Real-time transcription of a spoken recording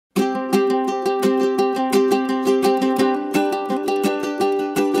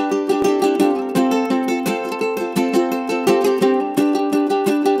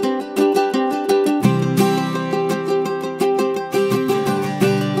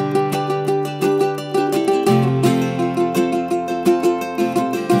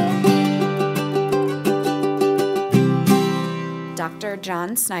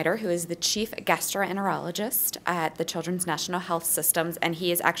John Snyder, who is the Chief Gastroenterologist at the Children's National Health Systems, and he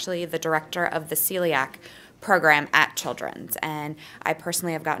is actually the director of the Celiac Program at Children's. And I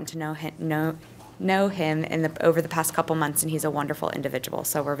personally have gotten to know him over the past couple months, and he's a wonderful individual.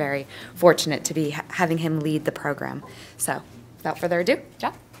 So we're very fortunate to be having him lead the program. So without further ado,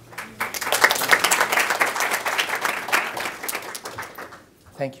 John.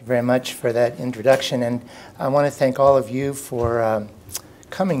 Thank you very much for that introduction, and I want to thank all of you for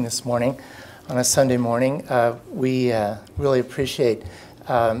coming this morning on a Sunday morning. We really appreciate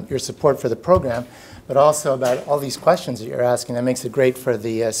your support for the program, but also about all these questions that you're asking. That makes it great for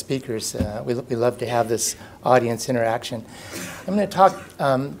the speakers. We love to have this audience interaction. I'm going to talk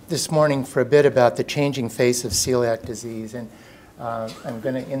this morning for a bit about the changing face of celiac disease, and I'm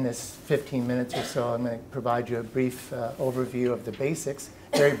going to, in this 15 minutes or so, I'm going to provide you a brief overview of the basics,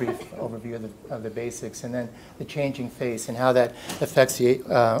 very brief overview of the basics, and then the changing face and how that affects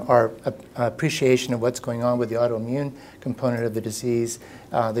our appreciation of what's going on with the autoimmune component of the disease,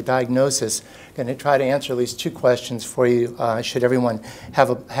 the diagnosis. I'm going to try to answer at least two questions for you. Should everyone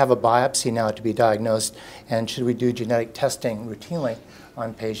have a biopsy now to be diagnosed, and should we do genetic testing routinely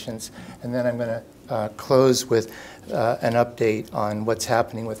on patients? And then I'm going to close with an update on what's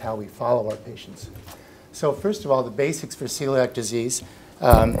happening with how we follow our patients. So first of all, the basics for celiac disease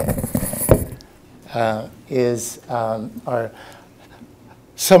are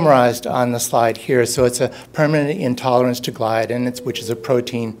summarized on the slide here. So it's a permanent intolerance to gliadin, which is a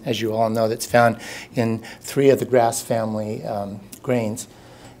protein, as you all know, that's found in 3 of the grass family grains.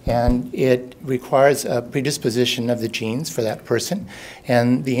 And it requires a predisposition of the genes for that person.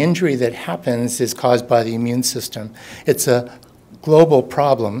 And the injury that happens is caused by the immune system. It's a global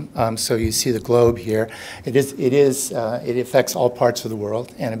problem, so you see the globe here. It affects all parts of the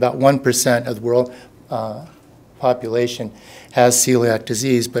world, and about 1% of the world population has celiac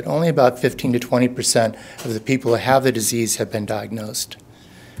disease, but only about 15 to 20% of the people who have the disease have been diagnosed.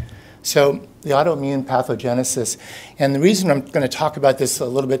 So the autoimmune pathogenesis, and the reason I'm going to talk about this a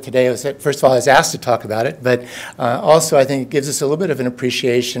little bit today is that, first of all, I was asked to talk about it, but also I think it gives us a little bit of an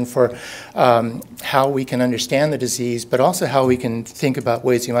appreciation for how we can understand the disease, but also how we can think about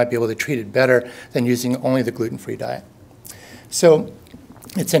ways you might be able to treat it better than using only the gluten-free diet. So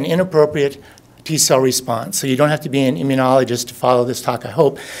it's an inappropriate T-cell response. So you don't have to be an immunologist to follow this talk, I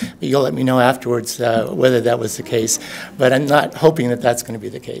hope, but you'll let me know afterwards whether that was the case. But I'm not hoping that that's going to be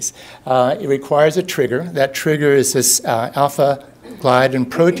the case. It requires a trigger. That trigger is this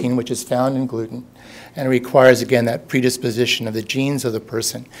alpha-gliadin protein, which is found in gluten, and it requires, again, that predisposition of the genes of the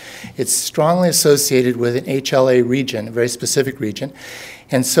person. It's strongly associated with an HLA region, a very specific region,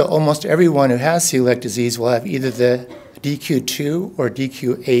 and so almost everyone who has celiac disease will have either the DQ2 or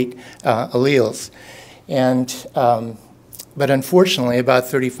DQ8 alleles. And, but unfortunately, about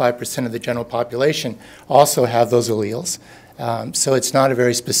 35% of the general population also have those alleles. So it's not a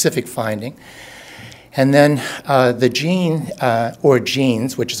very specific finding. And then the gene or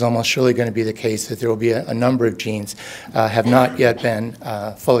genes, which is almost surely going to be the case, that there will be a number of genes, have not yet been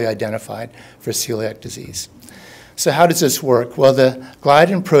fully identified for celiac disease. So how does this work? Well, the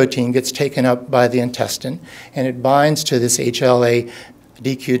gliadin protein gets taken up by the intestine, and it binds to this HLA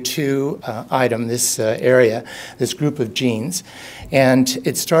DQ2 item, this area, this group of genes, and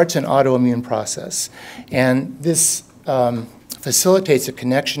it starts an autoimmune process. And this facilitates a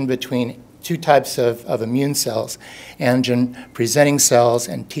connection between 2 types of immune cells, antigen-presenting cells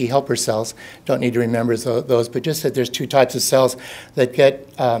and T helper cells. Don't need to remember those, but just that there's 2 types of cells that get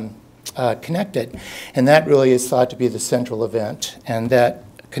connected, and that really is thought to be the central event. And that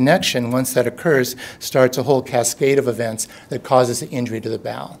connection, once that occurs, starts a whole cascade of events that causes the injury to the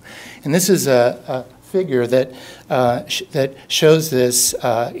bowel. And this is a figure that that shows this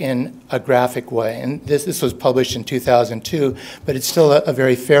in a graphic way. And this was published in 2002, but it's still a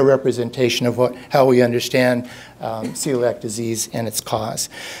very fair representation of how we understand celiac disease and its cause.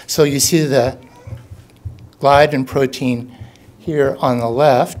 So you see the gliadin protein here on the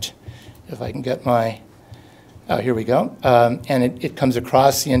left. If I can get my, oh, here we go. And it comes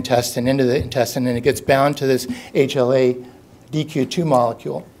across the intestine, into the intestine, and it gets bound to this HLA DQ2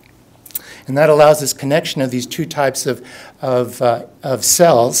 molecule. And that allows this connection of these 2 types of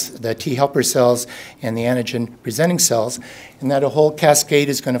cells, the T helper cells and the antigen-presenting cells, and that a whole cascade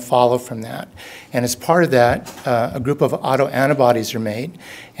is going to follow from that. And as part of that, a group of autoantibodies are made.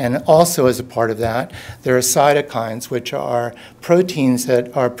 And also as a part of that, there are cytokines, which are proteins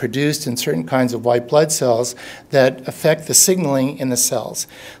that are produced in certain kinds of white blood cells that affect the signaling in the cells.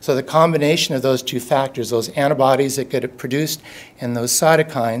 So the combination of those 2 factors, those antibodies that get produced and those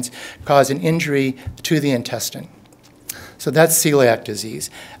cytokines, cause an injury to the intestine. So that's celiac disease,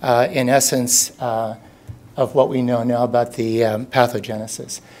 in essence, of what we know now about the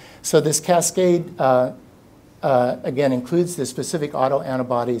pathogenesis. So this cascade, again, includes the specific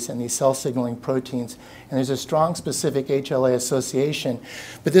autoantibodies and these cell signaling proteins, and there's a strong specific HLA association,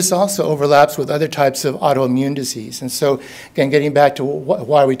 but this also overlaps with other types of autoimmune disease. And so, again, getting back to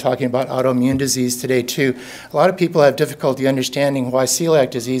why are we talking about autoimmune disease today too, a lot of people have difficulty understanding why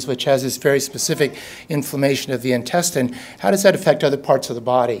celiac disease, which has this very specific inflammation of the intestine, how does that affect other parts of the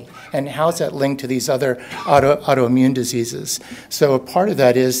body, and how is that linked to these other autoimmune diseases? So a part of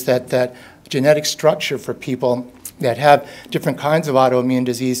that is that genetic structure for people that have different kinds of autoimmune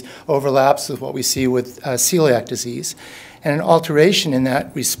disease overlaps with what we see with celiac disease. And an alteration in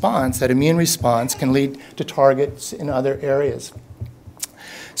that response, that immune response, can lead to targets in other areas.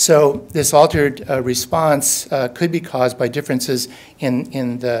 So this altered response could be caused by differences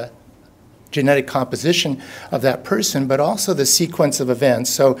in the genetic composition of that person, but also the sequence of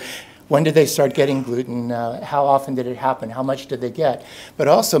events. So when did they start getting gluten? How often did it happen? How much did they get? But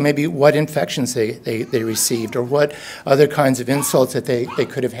also maybe what infections they received, or what other kinds of insults that they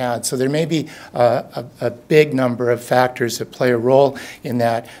could have had. So there may be a big number of factors that play a role in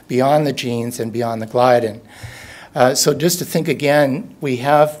that beyond the genes and beyond the gliadin. So just to think again, we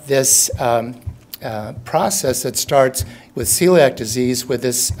have this process that starts with celiac disease with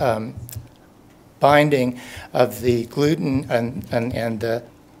this binding of the gluten and the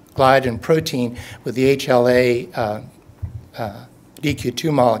gliadin protein with the HLA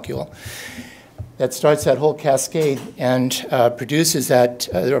DQ2 molecule that starts that whole cascade and produces that,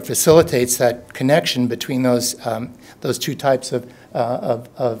 or facilitates that connection between those two types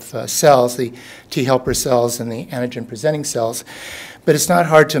of cells, the T helper cells and the antigen-presenting cells. But it's not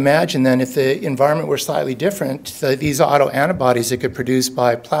hard to imagine then if the environment were slightly different, these autoantibodies that could produce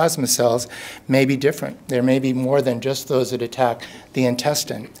by plasma cells may be different. There may be more than just those that attack the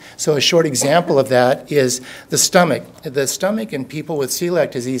intestine. So a short example of that is the stomach. The stomach in people with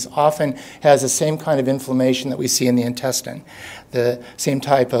celiac disease often has the same kind of inflammation that we see in the intestine, the same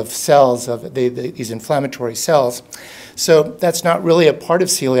type of cells, of these inflammatory cells. So that's not really a part of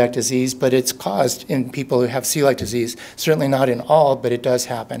celiac disease, but it's caused in people who have celiac disease. Certainly not in all, but it does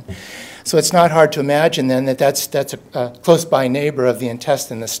happen. So it's not hard to imagine then that that's a close-by neighbor of the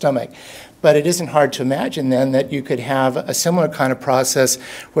intestine, the stomach. But it isn't hard to imagine then that you could have a similar kind of process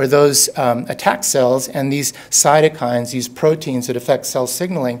where those attack cells and these cytokines, these proteins that affect cell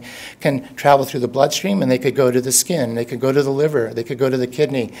signaling, can travel through the bloodstream, and they could go to the skin, they could go to the liver, they could go to the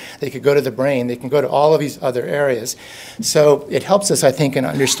kidney, they could go to the brain, they can go to all of these other areas. So it helps us, I think, in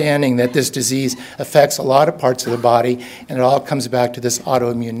understanding that this disease affects a lot of parts of the body, and it all comes back to this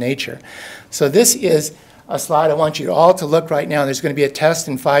autoimmune nature. So this is a slide I want you all to look right now. There's going to be a test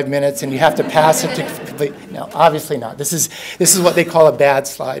in 5 minutes, and you have to pass it to complete. No, obviously not. This is what they call a bad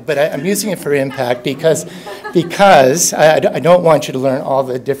slide, but I'm using it for impact because I don't want you to learn all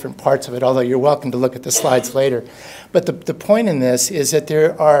the different parts of it, although you're welcome to look at the slides later. But the point in this is that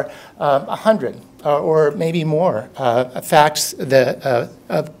there are 100 or maybe more facts that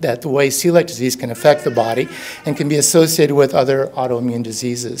the way celiac disease can affect the body and can be associated with other autoimmune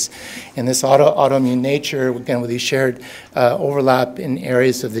diseases. And this autoimmune nature, again, with these shared overlap in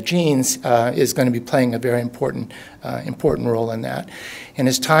areas of the genes, is going to be playing a very important role in that. And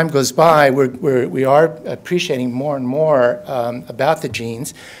as time goes by, we are appreciating more and more about the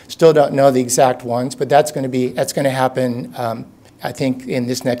genes. Still don't know the exact ones, but that's going to happen, I think, in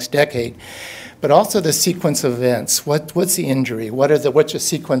this next decade. But also the sequence of events. What's the injury? What's a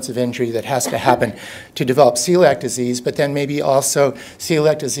sequence of injury that has to happen to develop celiac disease, but then maybe also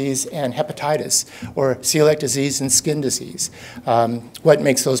celiac disease and hepatitis, or celiac disease and skin disease? What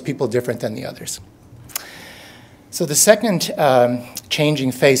makes those people different than the others? So the second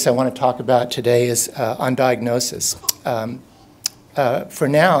changing face I want to talk about today is on diagnosis. For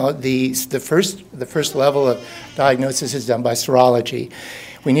now, the first level of diagnosis is done by serology.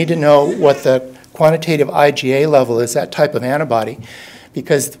 We need to know what the quantitative IgA level is, that type of antibody,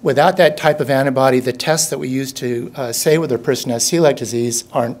 because without that type of antibody, the tests that we use to say whether a person has celiac disease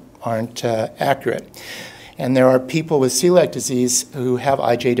aren't accurate. And there are people with celiac disease who have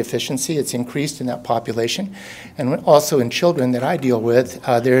IgA deficiency. It's increased in that population. And also in children that I deal with,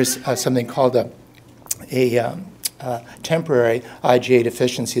 there's something called a temporary IgA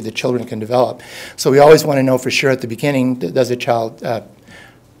deficiency that children can develop. So we always want to know for sure at the beginning, does a child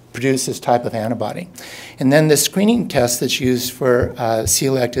produce this type of antibody? And then the screening test that's used for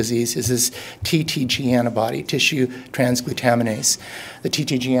celiac disease is this TTG antibody, tissue transglutaminase, the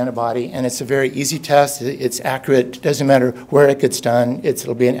TTG antibody, and it's a very easy test. It's accurate. It doesn't matter where it gets done.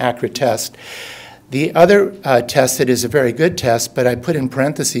 It'll be an accurate test. The other test that is a very good test, but I put in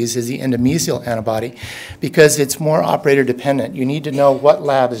parentheses, is the endomysial antibody, because it's more operator dependent. You need to know what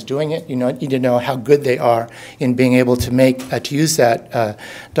lab is doing it. You need to know how good they are in being able to to use that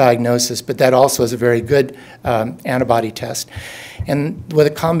diagnosis. But that also is a very good antibody test. And with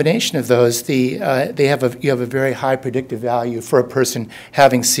a combination of those, you have a very high predictive value for a person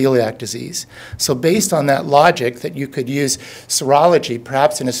having celiac disease. So based on that logic that you could use serology,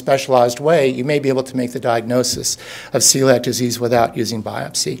 perhaps in a specialized way, you may be able to make the diagnosis of celiac disease without using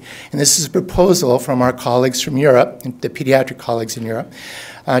biopsy. And this is a proposal from our colleagues from Europe, the pediatric colleagues in Europe,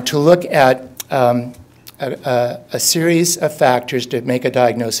 to look at a series of factors to make a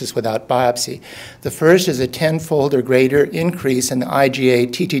diagnosis without biopsy. The first is a 10-fold or greater increase in the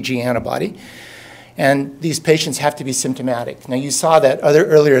IgA-TTG antibody. And these patients have to be symptomatic. Now, you saw that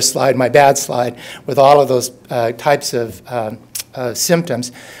earlier slide, my bad slide, with all of those types of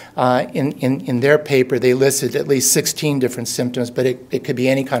symptoms. In their paper, they listed at least 16 different symptoms, but it could be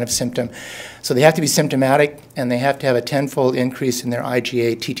any kind of symptom. So they have to be symptomatic, and they have to have a 10-fold increase in their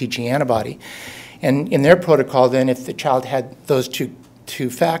IgA-TTG antibody. And in their protocol, then, if the child had those two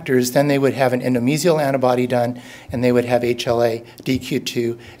factors, then they would have an endomysial antibody done, and they would have HLA,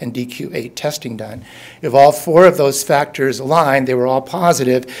 DQ2, and DQ8 testing done. If all four of those factors aligned, they were all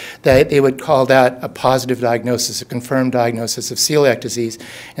positive, they would call that a positive diagnosis, a confirmed diagnosis of celiac disease,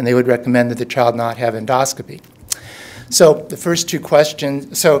 and they would recommend that the child not have endoscopy. So the first two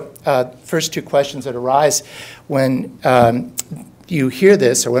questions that arise when you hear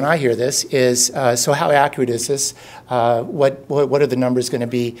this, or when I hear this, is so how accurate is this? What are the numbers going to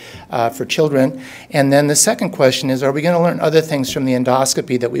be for children? And then the second question is, are we going to learn other things from the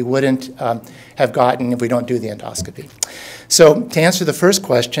endoscopy that we wouldn't have gotten if we don't do the endoscopy? So to answer the first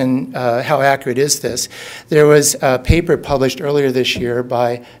question, how accurate is this? There was a paper published earlier this year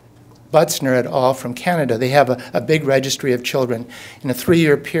by Butzner et al. From Canada. They have a big registry of children. In a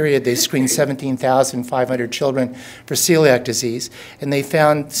 3-year period, they screened 17,500 children for celiac disease, and they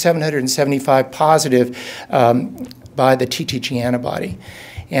found 775 positive by the TTG antibody.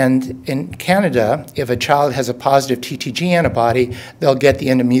 And in Canada, if a child has a positive TTG antibody, they'll get the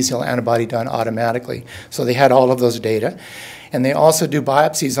endomysial antibody done automatically. So they had all of those data. And they also do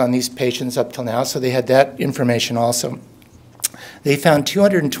biopsies on these patients up till now, so they had that information also. They found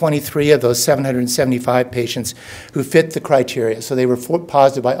 223 of those 775 patients who fit the criteria. So they were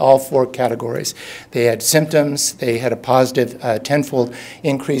positive by all four categories. They had symptoms, they had a positive 10-fold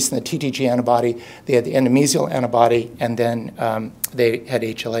increase in the TTG antibody, they had the endomysial antibody, and then they had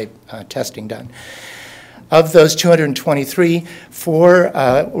HLA testing done. Of those 223, 4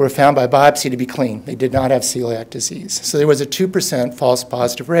 were found by biopsy to be clean. They did not have celiac disease. So there was a 2% false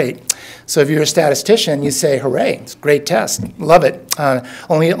positive rate. So if you're a statistician, you say, hooray, it's a great test, love it. We're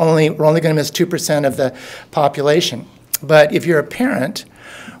only going to miss 2% of the population. But if you're a parent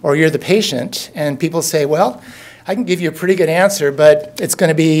or you're the patient and people say, well, I can give you a pretty good answer, but it's going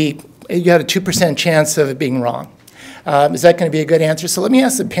to be, you have a 2% chance of it being wrong. Is that going to be a good answer? So let me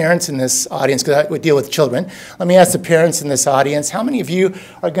ask the parents in this audience, because I would deal with children. Let me ask the parents in this audience, how many of you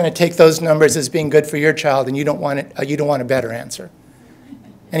are going to take those numbers as being good for your child and you don't want a better answer?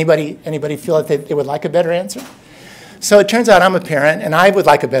 Anybody feel that they would like a better answer? So it turns out I'm a parent, and I would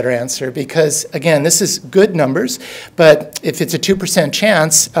like a better answer because, again, this is good numbers, but if it's a 2%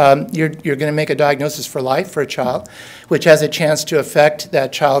 chance, you're going to make a diagnosis for life for a child, which has a chance to affect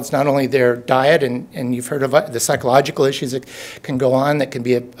that child's not only their diet, and you've heard of the psychological issues that can go on that can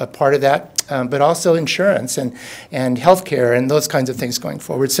be a part of that, but also insurance and health care and those kinds of things going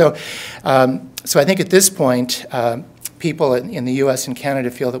forward. So I think at this point, people in the U.S. and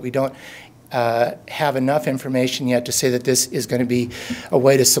Canada feel that we don't have enough information yet to say that this is going to be a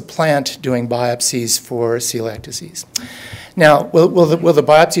way to supplant doing biopsies for celiac disease. Now, will the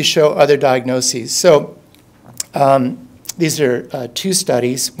biopsies show other diagnoses? So these are 2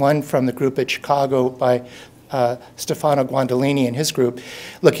 studies, one from the group at Chicago by Stefano Guandolini and his group,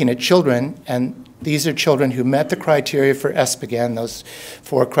 looking at children, and these are children who met the criteria for ESPGHAN, those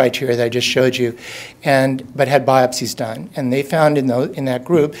 4 criteria that I just showed you, but had biopsies done. And they found in that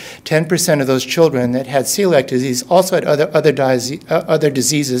group, 10% of those children that had celiac disease also had other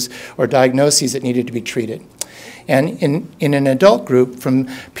diseases or diagnoses that needed to be treated. And in an adult group from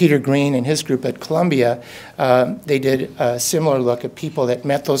Peter Green and his group at Columbia, they did a similar look at people that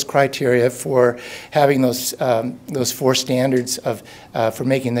met those criteria for having those 4 standards for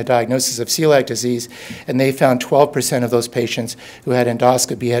making the diagnosis of celiac disease, and they found 12% of those patients who had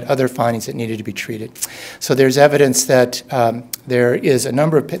endoscopy had other findings that needed to be treated. So there's evidence that there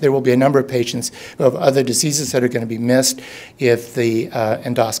will be a number of patients who have other diseases that are going to be missed if the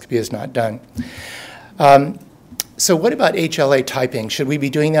endoscopy is not done. So what about HLA typing? Should we be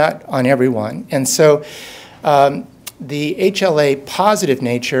doing that on everyone? And so the HLA positive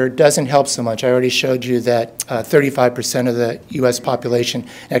nature doesn't help so much. I already showed you that 35% of the US population,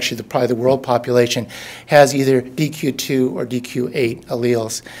 actually probably the world population, has either DQ2 or DQ8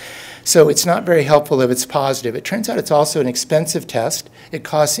 alleles. So it's not very helpful if it's positive. It turns out it's also an expensive test. It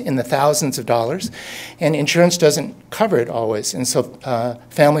costs in the thousands of dollars, and insurance doesn't cover it always. And so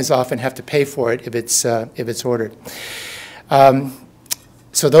families often have to pay for it if it's ordered.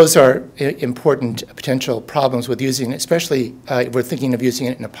 So those are important potential problems with using it, especially if we're thinking of using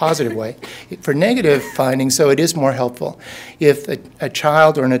it in a positive way. For negative findings, so it is more helpful. If a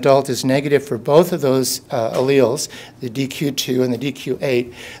child or an adult is negative for both of those alleles, the DQ2 and the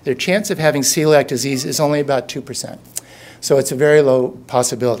DQ8, their chance of having celiac disease is only about 2%. So it's a very low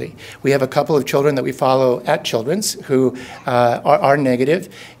possibility. We have a couple of children that we follow at Children's who are negative,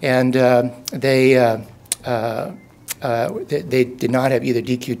 and they did not have either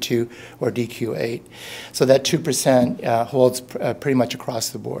DQ2 or DQ8. So that 2% holds pretty much across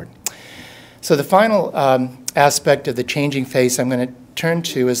the board. So the final aspect of the changing face I'm going to turn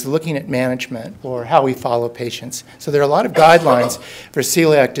to is looking at management or how we follow patients. So there are a lot of guidelines for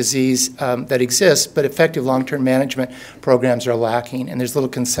celiac disease that exist, but effective long-term management programs are lacking, and there's little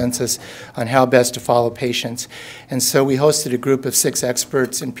consensus on how best to follow patients. And so we hosted a group of 6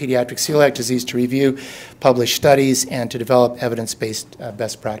 experts in pediatric celiac disease to review published studies and to develop evidence-based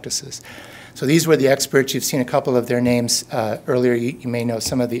best practices. So these were the experts. You've seen a couple of their names earlier. You may know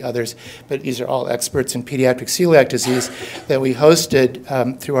some of the others, but these are all experts in pediatric celiac disease that we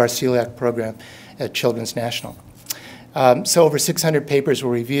hosted through our celiac program at Children's National. So over 600 papers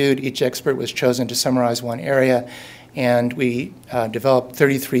were reviewed. Each expert was chosen to summarize one area, and we developed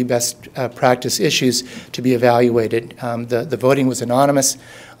 33 best practice issues to be evaluated. The voting was anonymous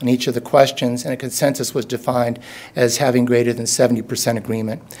on each of the questions, and a consensus was defined as having greater than 70%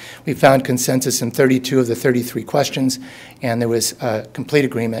 agreement. We found consensus in 32 of the 33 questions, and there was complete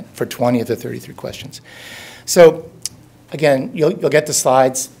agreement for 20 of the 33 questions. So again, you'll get the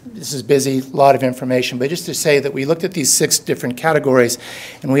slides. This is busy, a lot of information, but just to say that we looked at these 6 different categories,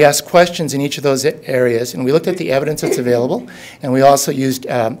 and we asked questions in each of those areas, and we looked at the evidence that's available, and we also used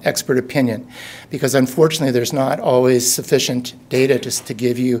expert opinion, because unfortunately there's not always sufficient data to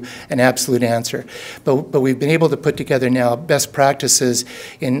give you an absolute answer. But we've been able to put together now best practices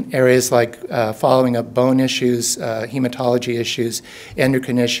in areas like following up bone issues, hematology issues,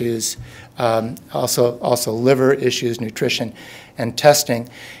 endocrine issues, also liver issues, nutrition, and testing.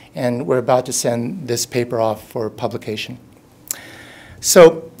 And we're about to send this paper off for publication.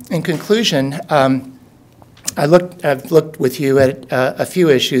 So in conclusion, I've looked with you at a few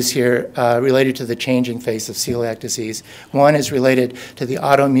issues here related to the changing face of celiac disease. One is related to the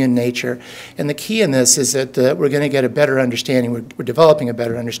autoimmune nature. And the key in this is that we're going to get a better understanding. We're developing a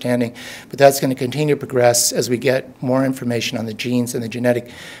better understanding, but that's going to continue to progress as we get more information on the genes and the genetic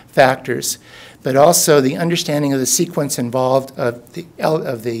factors. But also the understanding of the sequence involved of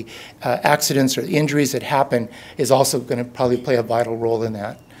the accidents or the injuries that happen is also going to probably play a vital role in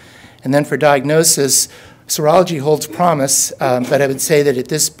that. And then for diagnosis, serology holds promise, but I would say that at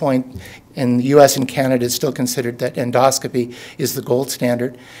this point in the US and Canada, it's still considered that endoscopy is the gold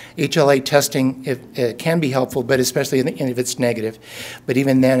standard. HLA testing it can be helpful, but especially if it's negative. But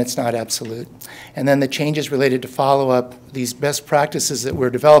even then, it's not absolute. And then the changes related to follow-up, these best practices that we're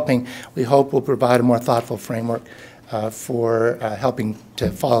developing, we hope will provide a more thoughtful framework for helping to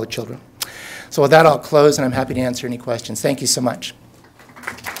follow children. So with that, I'll close, and I'm happy to answer any questions. Thank you so much.